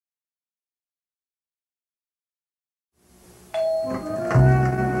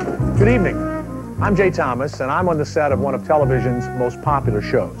Good evening. I'm Jay Thomas, and I'm on the set of one of television's most popular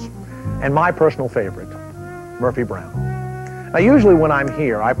shows, and my personal favorite, Murphy Brown. Now, usually when I'm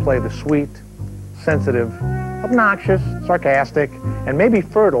here, I play the sweet, sensitive, obnoxious, sarcastic, and maybe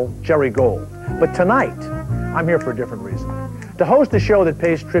fertile Jerry Gold. But tonight, I'm here for a different reason. To host a show that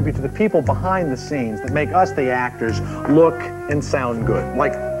pays tribute to the people behind the scenes that make us, the actors, look and sound good,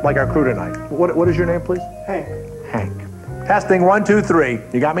 like our crew tonight. What is your name, please? Hank. Hank. Testing, 1, 2, 3.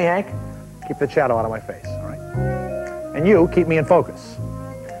 You got me, Hank? Keep the shadow out of my face, all right? And you, keep me in focus.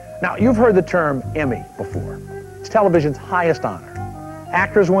 Now, you've heard the term Emmy before. It's television's highest honor.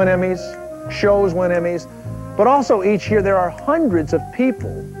 Actors win Emmys, shows win Emmys, but also each year there are hundreds of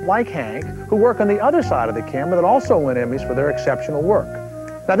people like Hank who work on the other side of the camera that also win Emmys for their exceptional work.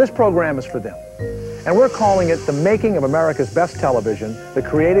 Now, this program is for them, and we're calling it The Making of America's Best Television, the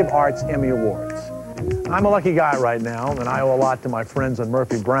Creative Arts Emmy Awards. I'm a lucky guy right now, and I owe a lot to my friends on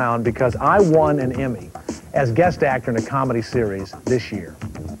Murphy Brown because I won an Emmy as guest actor in a comedy series this year.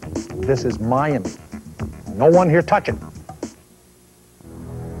 This is my Emmy. No one here touch it.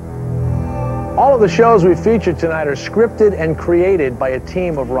 All of the shows we featured tonight are scripted and created by a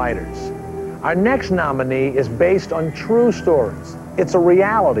team of writers. Our next nominee is based on true stories. It's a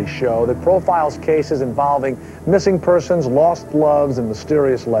reality show that profiles cases involving missing persons, lost loves, and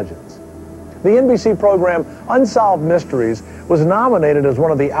mysterious legends. The NBC program Unsolved Mysteries was nominated as one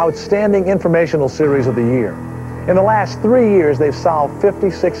of the outstanding informational series of the year. In the last 3 years, they've solved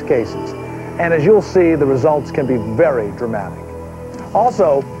 56 cases. And as you'll see, the results can be very dramatic.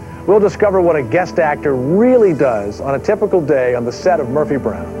 Also, we'll discover what a guest actor really does on a typical day on the set of Murphy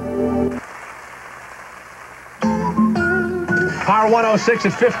Brown. Power 106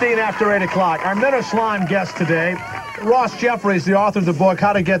 at 15 after 8 o'clock. Our Men Are Slime guest today, Ross Jeffries, the author of the book,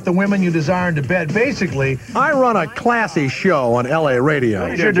 How to Get the Women You Desire into Bed. Basically, I run a classy show on LA radio.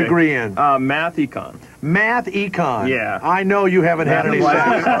 What's your degree in? Math econ. Math econ. Yeah. I know you haven't had any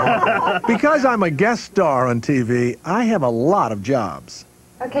sex. Because I'm a guest star on TV, I have a lot of jobs.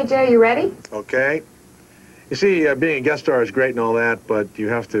 Okay, Jay, you ready? Okay. You see, being a guest star is great and all that, but you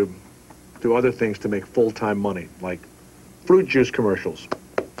have to do other things to make full-time money, like fruit juice commercials.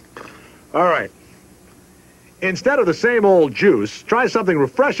 All right. Instead of the same old juice, try something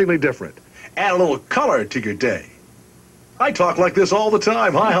refreshingly different. Add a little color to your day. I talk like this all the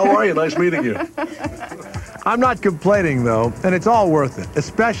time. Hi, how are you? Nice meeting you. I'm not complaining, though, and it's all worth it,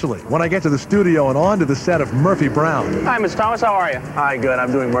 especially when I get to the studio and onto the set of Murphy Brown. Hi, Miss Thomas. How are you? Hi, good.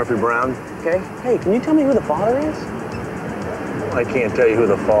 I'm doing Murphy Brown. Okay. Hey, can you tell me who the father is? I can't tell you who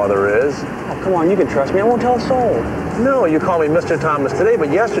the father is. Oh, come on. You can trust me. I won't tell a soul. No, you call me Mr. Thomas today, but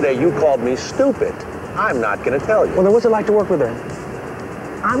yesterday you called me stupid. I'm not going to tell you. Well, then what's it like to work with her?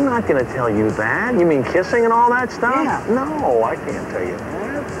 I'm not going to tell you that. You mean kissing and all that stuff? Yeah. No, I can't tell you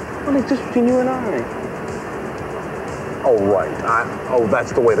that. Well, it's just between you and I. Oh, right. Oh,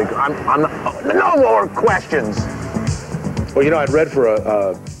 that's the way to go. I'm not, oh, no more questions. Well, you know, I'd read for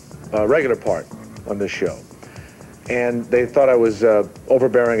a regular part on this show, and they thought I was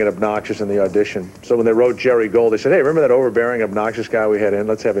overbearing and obnoxious in the audition. So when they wrote Jerry Gold, they said, hey, remember that overbearing, obnoxious guy we had in?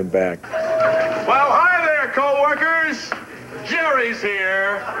 Let's have him back. Well, hi there, co-workers. Jerry's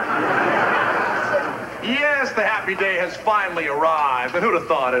here. Yes, the happy day has finally arrived. And who'd have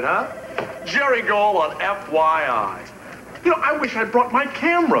thought it, huh? Jerry Gold on FYI. You know, I wish I'd brought my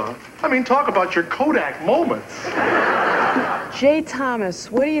camera. I mean, talk about your Kodak moments. Jay Thomas,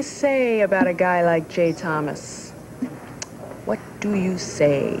 what do you say about a guy like Jay Thomas? What do you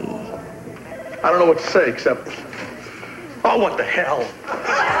say? I don't know what to say except, oh, what the hell?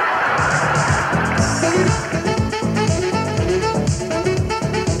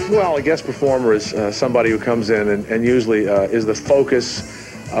 Well, a guest performer is somebody who comes in and usually is the focus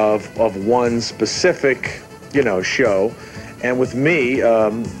of one specific, you know, show. And with me,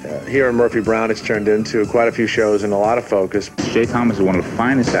 here in Murphy Brown, it's turned into quite a few shows and a lot of focus. Jay Thomas is one of the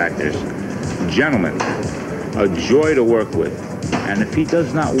finest actors. Gentlemen, a joy to work with. And if he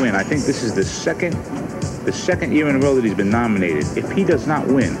does not win, I think this is the second year in a row that he's been nominated. If he does not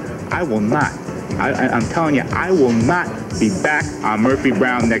win, I will not. I'm telling you, I will not be back on Murphy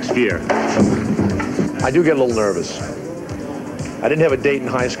Brown next year. I do get a little nervous. I didn't have a date in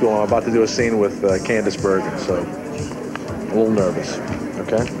high school. I'm about to do a scene with Candace Bergen, so a little nervous,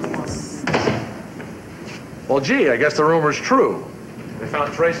 okay? Well, gee, I guess the rumor's true. They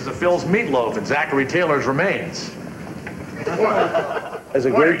found traces of Phil's meatloaf in Zachary Taylor's remains. As a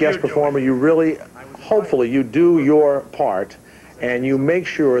great guest performer, you really, hopefully, you do your part, and you make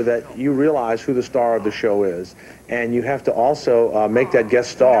sure that you realize who the star of the show is, and you have to also make that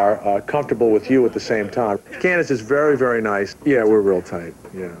guest star comfortable with you at the same time. Candace is very, very nice. Yeah, we're real tight,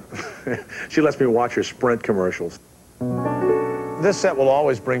 yeah. She lets me watch her Sprint commercials. This set will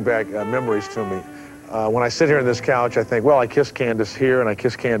always bring back memories to me. When I sit here on this couch, I think, well, I kissed Candace here and I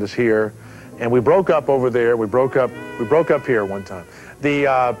kissed Candace here, and we broke up over there. We broke up here one time.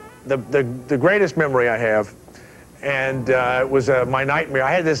 The greatest memory I have, and it was my nightmare.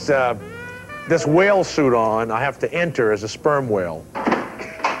 I had this whale suit on. I have to enter as a sperm whale.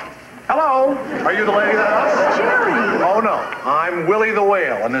 Hello, are you the lady that asked? Jerry! Oh no, I'm Willie the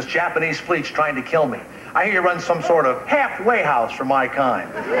Whale, and this Japanese fleet's trying to kill me. I hear you run some sort of halfway house for my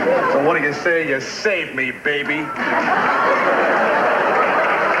kind. So what do you say? You saved me, baby.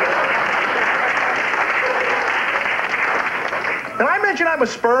 Did I mention I'm a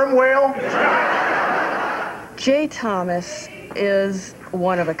sperm whale? Jay Thomas is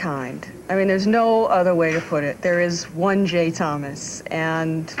one of a kind. I mean, there's no other way to put it. There is one Jay Thomas,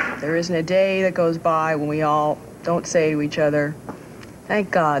 and there isn't a day that goes by when we all don't say to each other, thank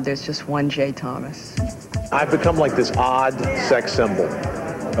God there's just one Jay Thomas. I've become like this odd sex symbol.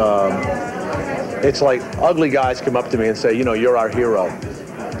 It's like ugly guys come up to me and say, you know, you're our hero.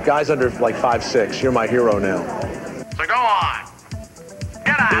 Guys under like 5'6", you're my hero now. So go on.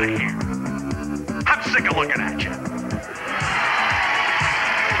 Get out of here. I'm sick of looking at you.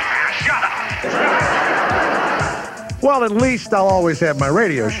 Shut up. Well, at least I'll always have my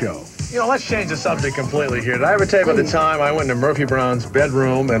radio show. You know, let's change the subject completely here. Did I ever tell you about the time I went into Murphy Brown's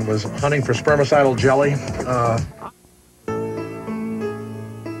bedroom and was hunting for spermicidal jelly?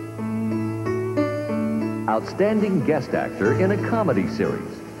 Outstanding guest actor in a comedy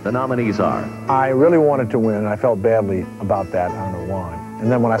series. The nominees are... I really wanted to win, and I felt badly about that. I don't know why.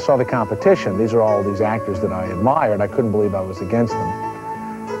 And then when I saw the competition, these are all these actors that I admired. I couldn't believe I was against them.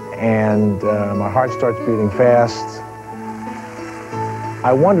 And my heart starts beating fast.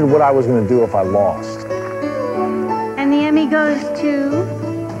 I wondered what I was going to do if I lost. And the Emmy goes to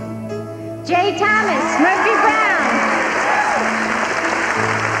Jay Thomas, Murphy Brown.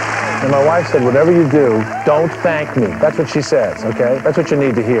 And my wife said, whatever you do, don't thank me. That's what she says, okay? That's what you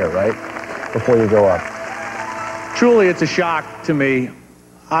need to hear, right? Before you go up. Truly, it's a shock to me.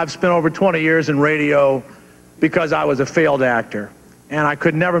 I've spent over 20 years in radio because I was a failed actor. And I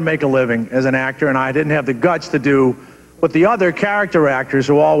could never make a living as an actor, and I didn't have the guts to do what the other character actors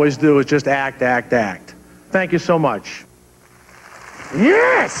who always do, is just act, act, act. Thank you so much.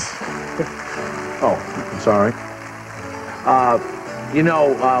 Yes! Oh, I'm sorry. You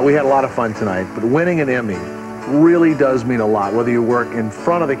know, we had a lot of fun tonight, but winning an Emmy really does mean a lot, whether you work in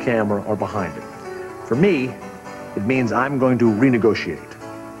front of the camera or behind it. For me, it means I'm going to renegotiate.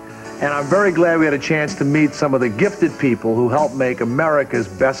 And I'm very glad we had a chance to meet some of the gifted people who helped make America's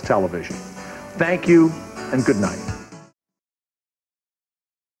best television. Thank you, and good night.